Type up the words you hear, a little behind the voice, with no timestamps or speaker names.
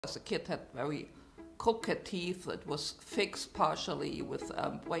As a kid, had very crooked teeth. It was fixed partially with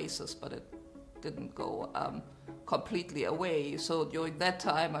braces, but it didn't go completely away. So during that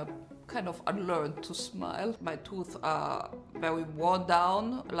time, I kind of unlearned to smile. My teeth are very worn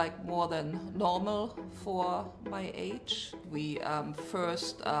down, like more than normal for my age. We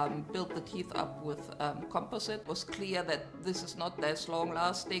first built the teeth up with composite. It was clear that this is not as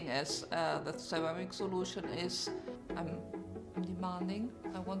long-lasting as the ceramic solution is. I'm demanding.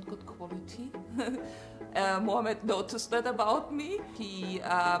 I want good quality. Mohammed noticed that about me. He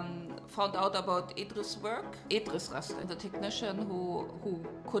found out about Edris' work. Edris Rasta, the technician who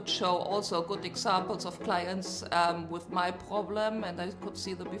could show also good examples of clients with my problem, and I could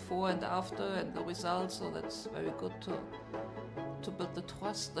see the before and after and the results. So that's very good to build the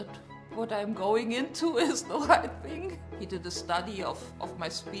trust that what I'm going into is the right thing. He did a study of my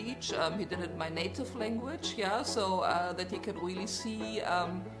speech. He did it in my native language, yeah, so that he could really see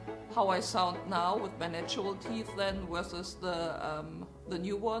how I sound now with my natural teeth then versus the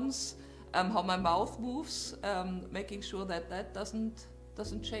new ones, how my mouth moves, making sure that that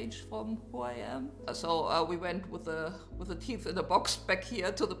doesn't change from who I am. So we went with the teeth in a box back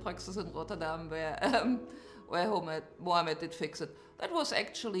here to the practice in Rotterdam where Mohammed did fix it. That was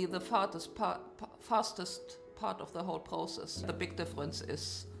actually the fastest part of the whole process. The big difference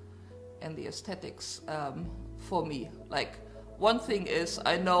is in the aesthetics for me. Like, one thing is,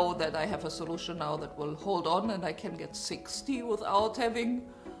 I know that I have a solution now that will hold on and I can get 60 without having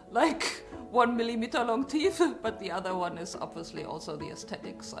like 1 millimeter long teeth. But the other one is obviously also the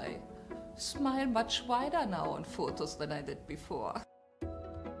aesthetics. I smile much wider now on photos than I did before.